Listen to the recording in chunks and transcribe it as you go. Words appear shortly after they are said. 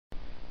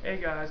Hey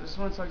guys, I just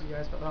want to talk to you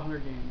guys about the Hunger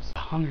Games. The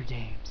Hunger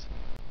Games.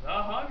 The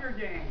Hunger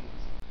Games!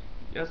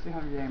 Yes, the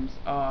Hunger Games.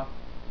 I'm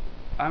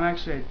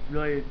actually a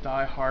really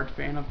die-hard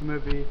fan of the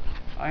movie.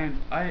 I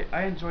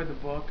enjoyed the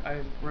book.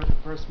 I read the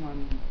first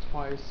one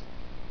twice.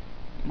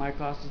 My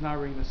class is now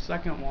reading the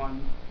second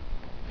one.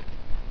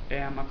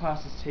 And my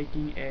class is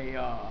taking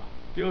a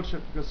field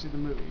trip to go see the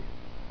movie.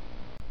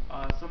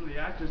 Some of the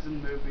actors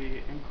in the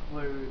movie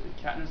include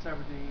Katniss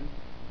Everdeen,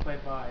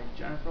 played by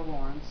Jennifer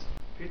Lawrence,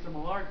 Peter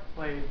Millark,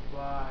 played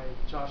by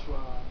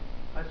Joshua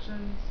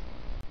Hutchins,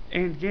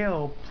 and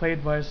Gale,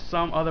 played by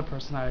some other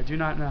person I do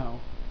not know.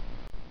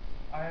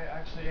 I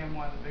actually am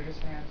one of the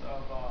biggest fans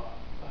of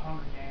the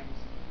Hunger Games.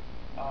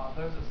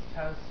 There's this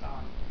test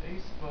on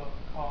Facebook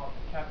called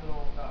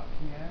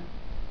Capital.pn,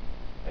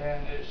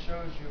 and it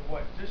shows you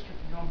what district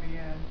you're going to be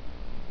in,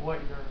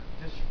 what your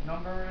district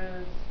number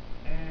is,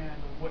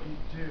 and what you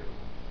do.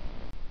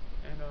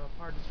 And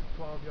part of District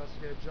 12, you also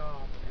get a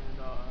job, and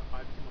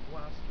I became a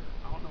blaster.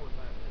 I don't know what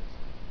that is.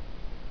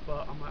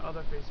 But on my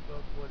other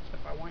Facebook, which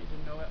if I want you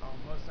to know it, I'll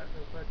most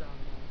likely put it down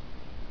here.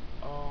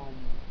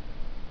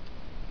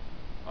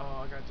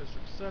 I got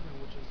District 7,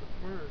 which is the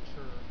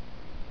furniture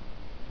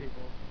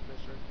people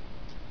district.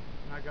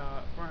 And I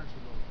got furniture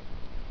builders.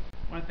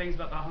 One of the things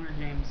about the Hunger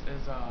Games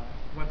is,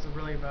 what's it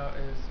really about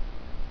is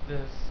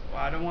this,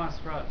 well, I don't want to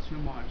spread out too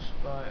much,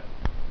 but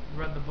you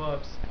read the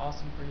books,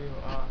 awesome for you.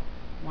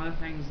 One of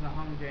the things in the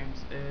Hunger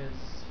Games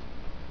is,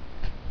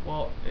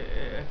 well,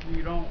 if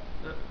you don't,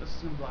 this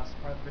is going to be the last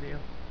part of the video.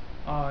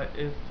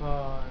 If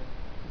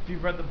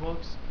you've read the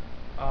books,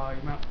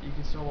 you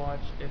can still watch.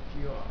 If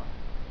you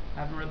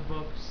haven't read the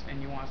books and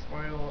you want a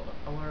spoiler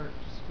alert,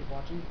 just keep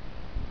watching.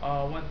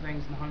 One of the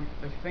things in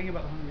the thing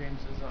about the Hunger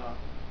Games is,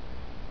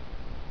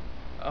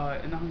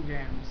 in the Hunger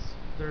Games,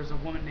 there's a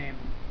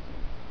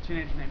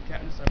teenager named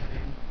Katniss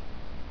Everdeen,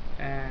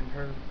 and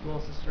her little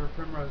sister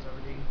Primrose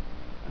Everdeen,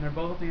 and they're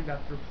both named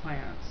after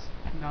plants.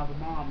 Now the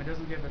mom, it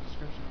doesn't give a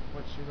description of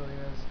what she really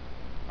is.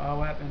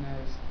 What happened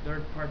is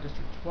they're part of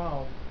District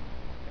 12,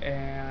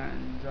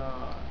 and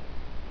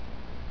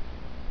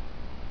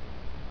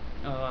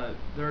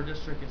their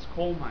district is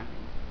coal mining.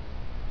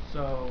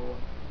 So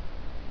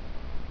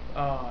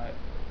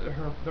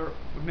their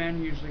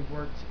men usually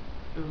worked.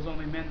 It was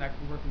only men that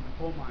could work in the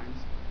coal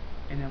mines.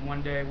 And then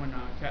one day when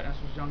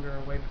Katniss was younger,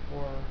 way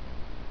before,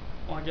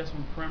 well, I guess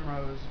when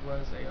Primrose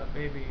was a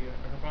baby,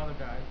 her father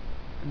died,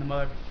 and the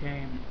mother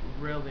became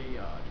really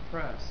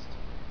depressed.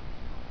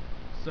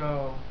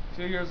 So,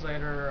 2 years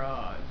later,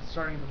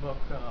 starting the book,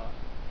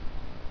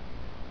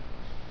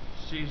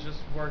 she's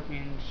just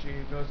working. She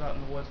goes out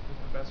in the woods with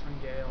her best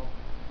friend Gale,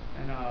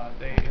 and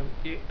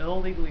they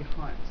illegally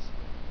hunt.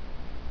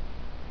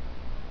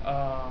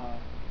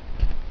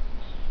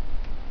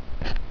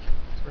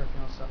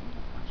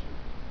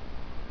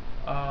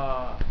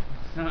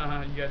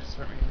 You guys just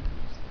hurt me.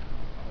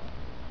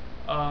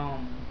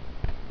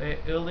 They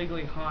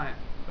illegally hunt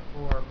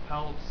for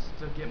pelts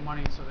to get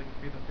money so they can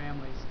feed their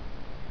families.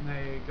 And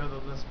they go to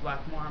this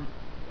black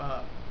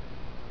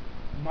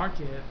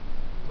market,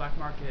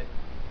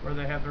 where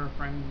they have their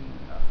friend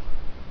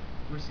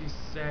Lucy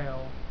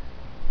Sale.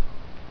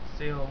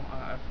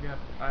 I forget.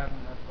 I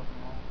haven't read the book in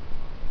a while.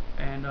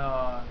 And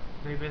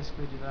they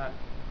basically do that.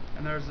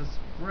 And there's this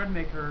bread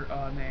maker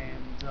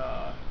named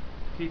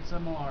Peter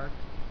Millark,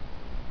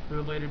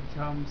 who later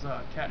becomes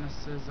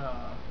Katniss's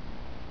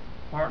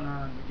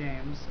partner in the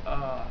games.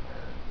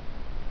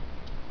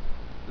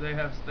 They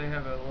have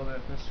a little bit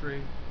of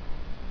history,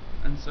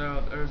 and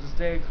so there's this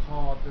day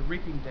called the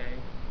Reaping Day,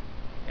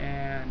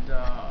 and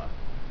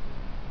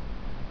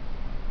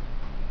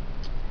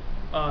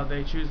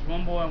they choose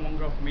one boy and one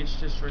girl from each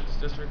district,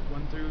 District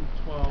 1 through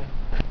 12.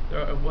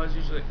 It was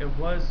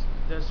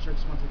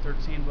Districts 1 through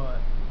 13, but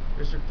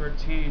District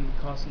 13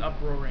 caused an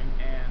uproaring,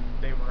 and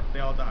they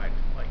all died.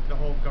 Like, the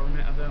whole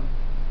government of them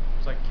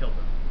was like killed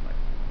them. Like,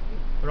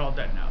 they're all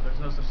dead now. There's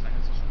no such thing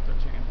as District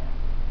 13 anymore.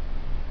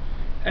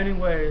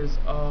 Anyways,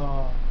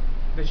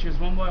 they choose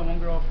one boy and one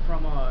girl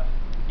from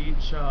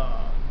each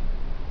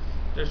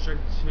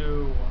district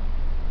to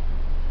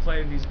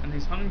play in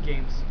these Hunger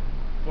Games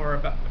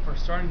for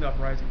starting the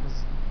uprising,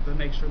 to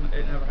make sure that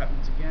it never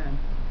happens again.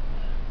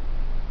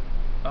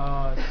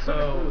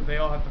 So they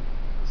all have to.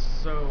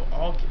 So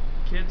all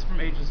kids from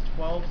ages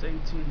 12 to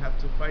 18 have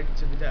to fight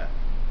to the death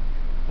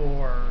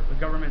for the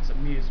government's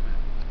amusement.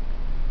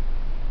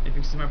 If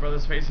you see my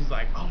brother's face, he's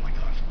like, "Oh my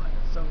gosh, what?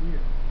 That's so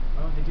weird.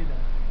 Why would they do that?"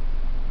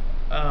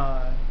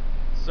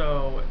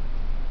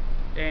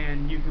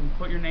 And you can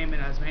put your name in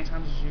as many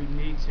times as you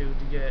need to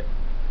get,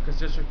 because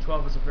District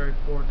 12 is a very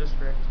poor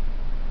district.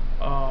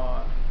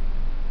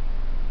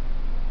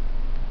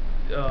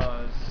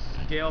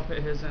 Gale put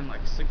his in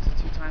like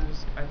 62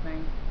 times, I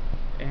think,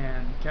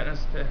 and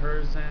Katniss put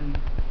hers in,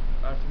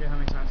 I forget how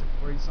many times, like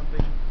 40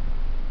 something,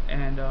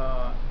 and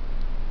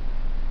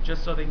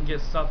just so they can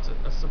get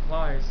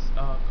supplies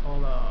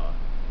called,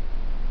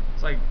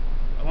 it's like,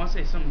 I want to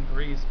say something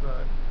grease,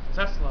 but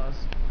Teslas,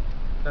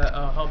 that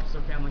helps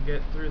their family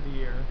get through the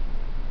year,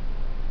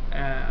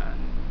 and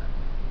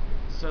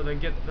so they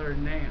get their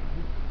name.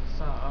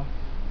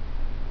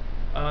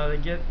 they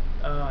get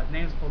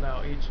names pulled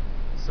out each.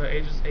 So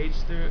ages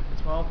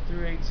 12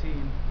 through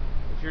 18.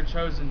 If you're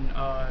chosen,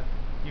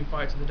 you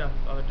fight to the death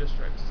with other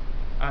districts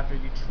after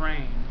you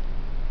train.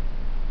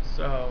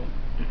 So,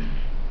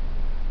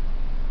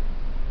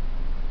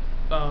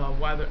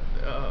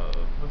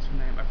 what's her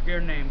name? I forget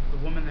her name. The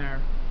woman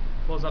there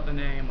pulls out the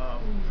name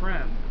of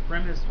Prim.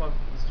 Prim is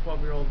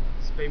 12-year-old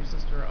baby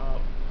sister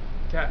of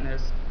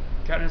Katniss.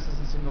 Katniss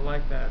doesn't seem to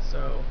like that,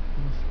 so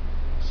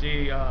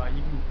she, you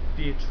can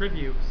be a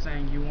tribute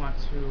saying you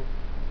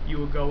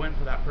would go in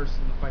for that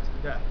person to fight to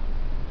the death.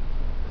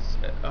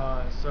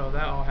 So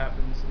that all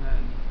happens, and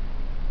then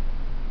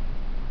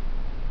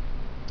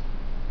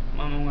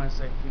I'm going to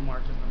say a few more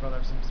because my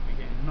brother seems to be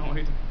getting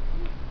annoyed.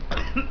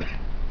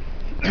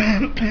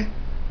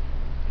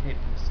 Hate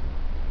this.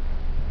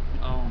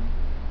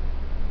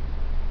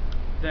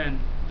 Then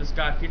this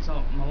guy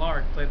Peter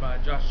Millard, played by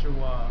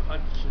Joshua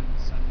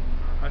Hutchins,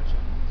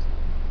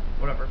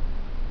 whatever.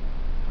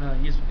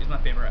 He's my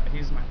favorite.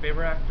 He's my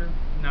favorite actor.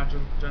 Now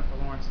Jennifer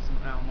Lawrence is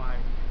now my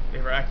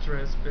favorite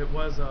actress. It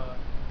was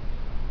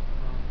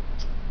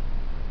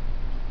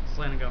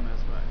Selena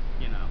Gomez, but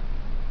you know,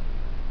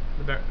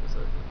 the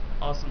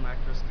awesome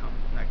actress come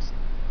next.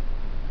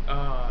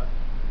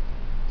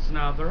 So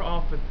now they're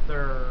off with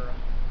their,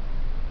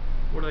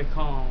 what do they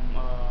call them?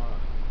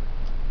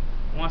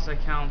 I want to say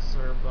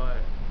counselor, but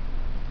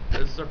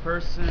it's the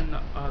person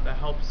that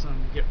helps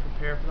them get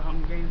prepared for the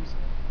Hunger Games,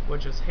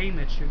 which is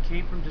Haymitch, who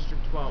came from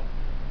District 12.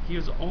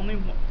 He's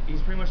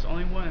pretty much the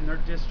only one in their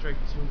district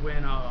to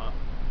win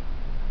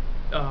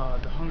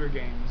the Hunger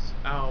Games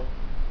out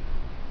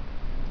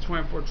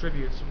 24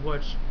 tributes,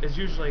 which is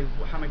usually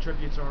how many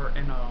tributes are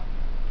in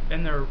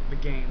the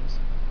games.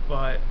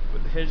 But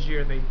with his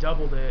year, they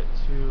doubled it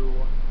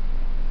to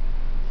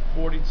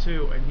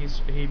 42, and he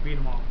beat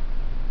them all.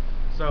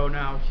 So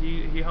now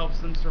he helps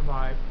them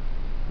survive,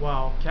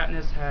 while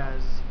Katniss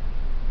has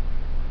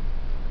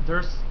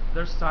their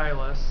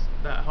stylists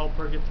that help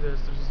her get through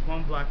this. There's this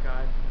one black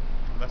guy.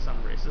 Oh, that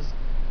sounded racist.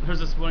 There's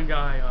this one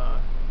guy.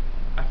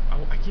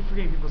 I keep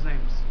forgetting people's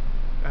names.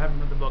 I haven't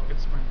read the book.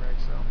 It's spring break,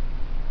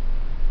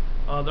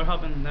 so they're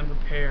helping them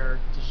prepare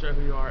to show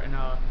who you are. And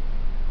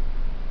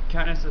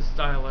Katniss's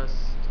stylist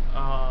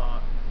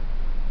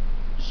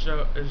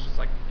is just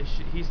like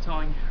he's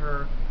telling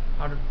her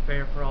how to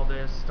prepare for all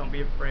this. Don't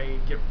be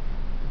afraid.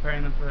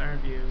 Preparing them for their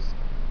interviews.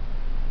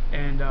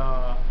 And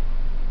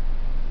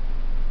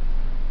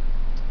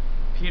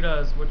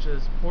Peeta's, which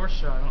is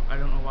Portia. I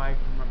don't know why I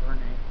can remember her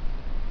name.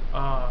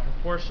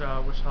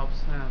 Portia, which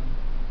helps him.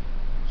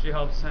 She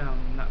helps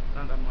him not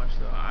that much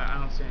though. I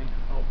don't see any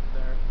help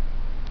there.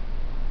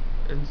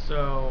 And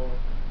so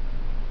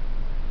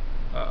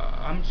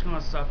I'm just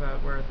gonna stop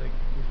at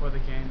before the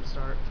games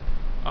start.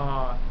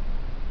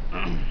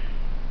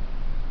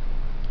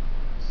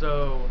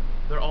 So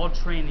they're all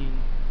training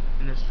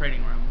in this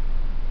training room,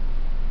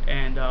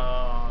 and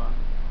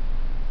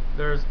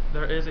there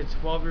is a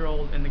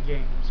 12-year-old in the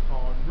games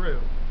called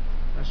Rue.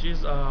 Now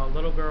she's a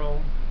little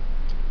girl,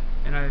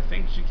 and I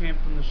think she came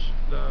from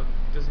the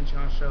Disney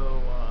Channel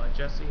show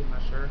Jessie. I'm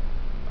not sure.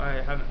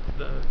 I haven't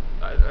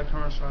that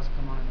commercial hasn't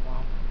come on in a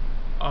while.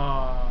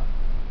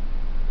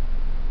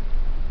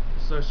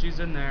 So she's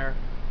in there,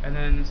 and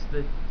then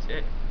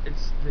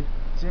it's the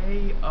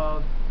day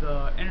of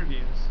the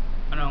interviews.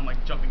 I know I'm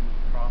like jumping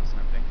across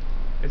and everything.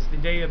 It's the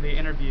day of the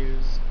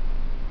interviews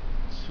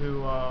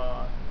to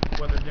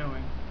what they're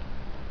doing.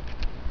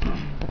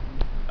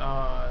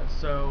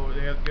 So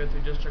they have to go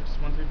through districts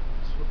 1 through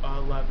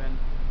 11,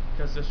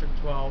 because District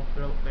 12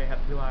 they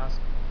have to be last.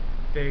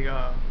 They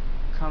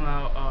come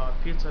out.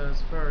 Pizza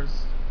is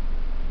first,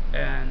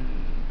 and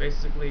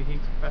basically he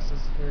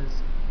confesses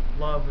his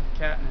love with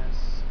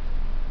Katniss,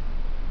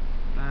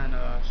 and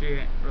she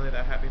ain't really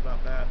that happy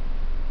about that.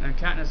 And then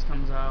Katniss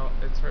comes out.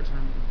 It's her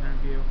turn to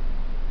interview,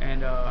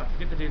 and I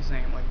forget the dude's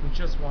name. Like, we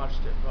just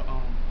watched it, but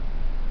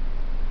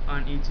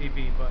on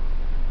ETV, but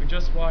we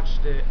just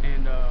watched it,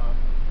 and no,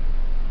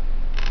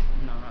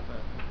 not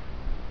that.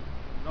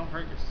 Don't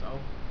hurt yourself.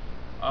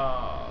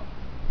 What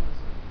is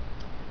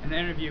it? In the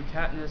interview,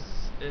 Katniss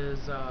is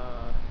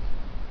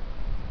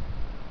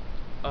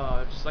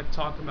just like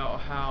talking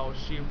about how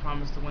she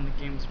promised to win the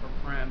games for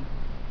Prim,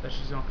 that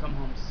she's gonna come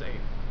home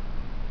safe.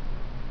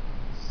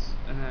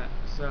 And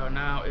so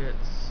now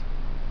it's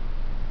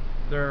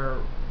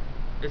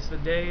the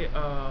day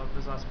of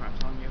this last part I'm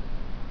telling you.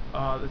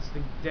 It's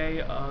the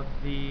day of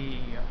the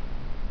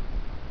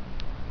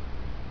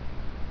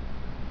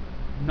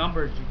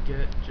numbers you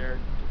get,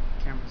 Jared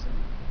Cameron.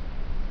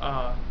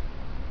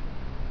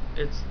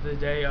 It's the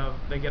day of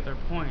they get their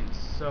points.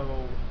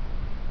 So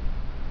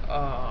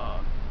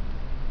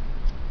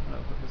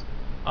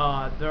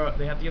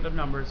they have to get their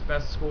numbers.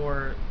 Best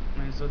score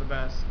means they're the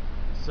best.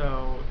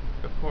 So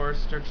of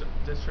course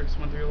districts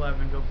 1 through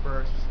 11 go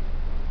first.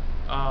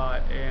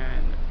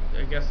 And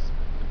I guess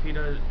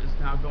Peeta is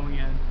now going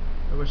in.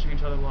 They're wishing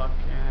each other luck,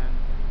 and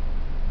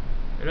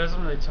it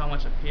doesn't really tell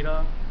much of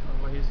Peeta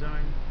or what he's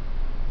doing.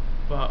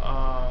 But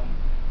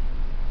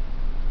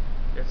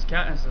it's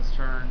Katniss's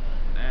turn,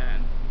 and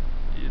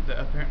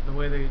the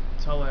way they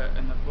tell it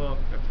in the book,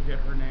 I forget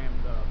her name,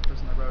 the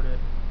person that wrote it.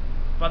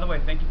 By the way,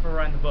 thank you for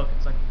writing the book.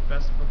 It's like the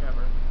best book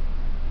ever.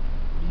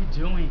 What are you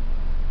doing?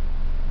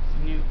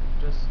 Can you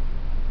just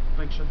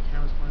make sure the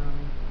camera's pointing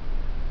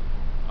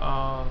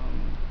on me?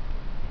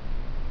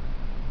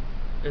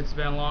 It's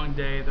been a long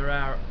day.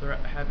 They're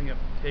having a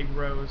pig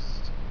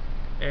roast,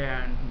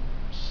 and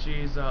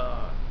she's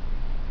of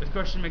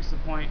course she makes the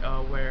point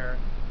where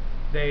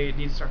they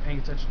need to start paying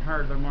attention to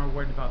her. They're more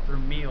worried about their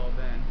meal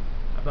than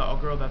about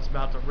a girl that's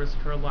about to risk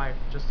her life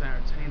just to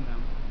entertain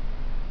them.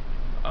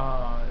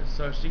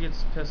 So she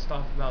gets pissed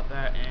off about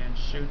that and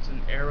shoots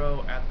an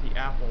arrow at the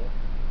apple,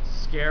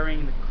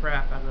 scaring the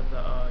crap out of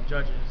the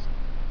judges,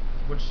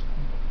 which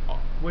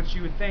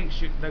you would think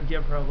they'd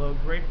give her a low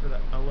grade for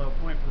that, a low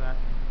point for that,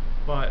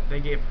 but they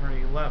gave her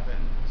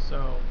 11.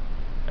 So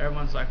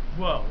everyone's like,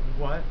 whoa,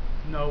 what?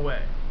 No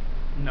way,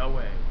 no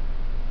way.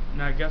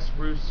 And I guess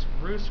Rue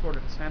scored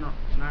a 9 or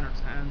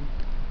 10.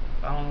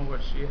 I don't know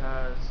what she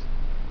has.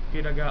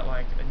 Peeta got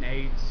like an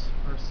 8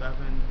 or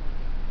 7.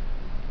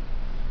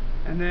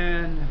 And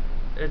then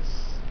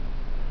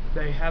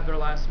they have their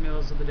last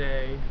meals of the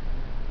day,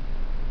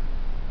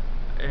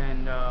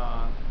 and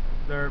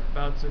they're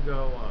about to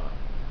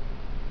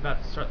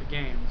start the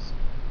games.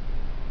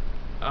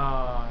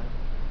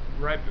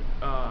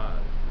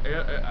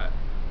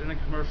 In the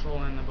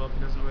commercial and the book,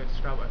 it doesn't really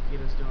describe what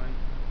Peeta's doing.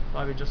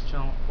 Probably just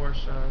chilling with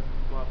Portia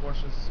while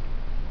Portia's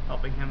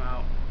helping him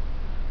out.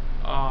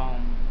 How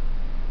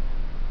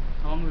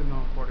long have we been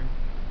recording?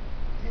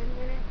 10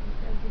 minutes and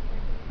 70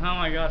 seconds. Oh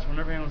my gosh, I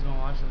wonder if anyone's gonna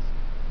watch this.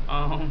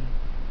 I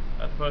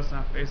have to post it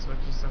on Facebook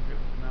just so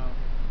people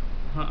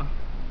know.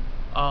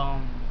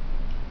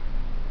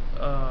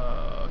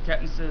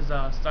 Katniss's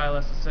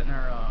stylist is sitting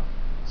there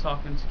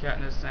talking to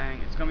Katniss,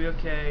 saying it's gonna be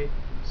okay,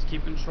 just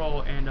keep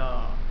control, and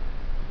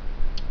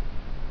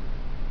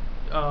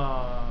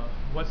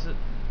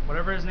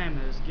whatever his name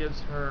is,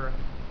 gives her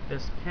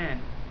this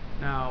pin.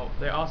 Now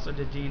they also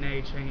did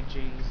DNA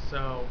changing,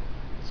 so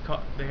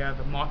they have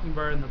the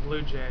Mockingbird and the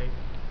Blue Jay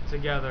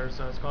together,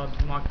 so it's called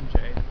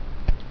Mockingjay,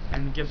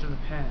 and it gives her the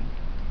pin.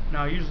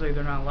 Now usually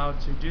they're not allowed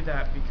to do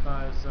that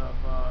because of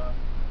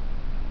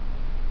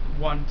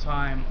one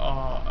time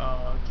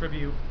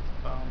Tribute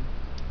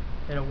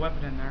hit a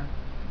weapon in there,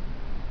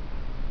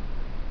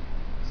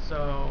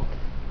 so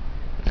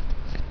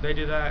they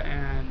do that.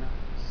 And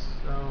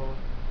so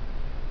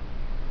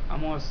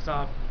I'm gonna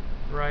stop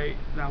right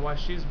now. While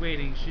she's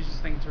waiting, she's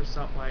just thinking to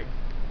herself, like,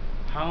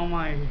 how am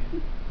I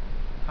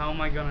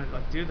gonna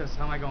do this?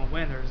 How am I gonna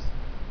win? There's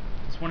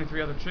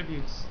 23 other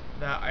tributes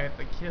that I have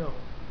to kill.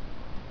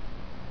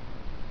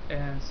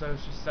 And so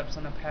she steps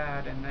on the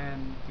pad, and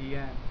then the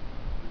end.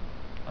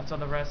 I'll tell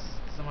the rest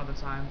some other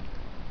time.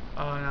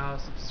 Now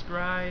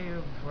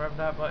subscribe wherever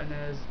that button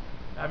is.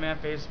 Add me on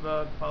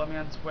Facebook, follow me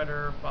on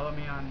Twitter, follow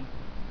me on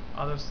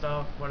other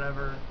stuff,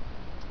 whatever.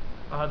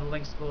 I'll have the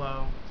links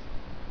below.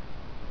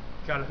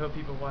 Gotta hope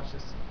people watch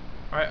this.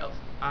 Alright,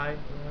 I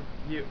love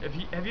you.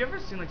 Have you ever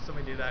seen like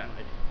somebody do that and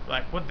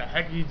like what the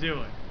heck are you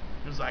doing?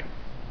 It was like,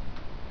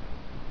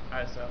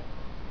 alright, so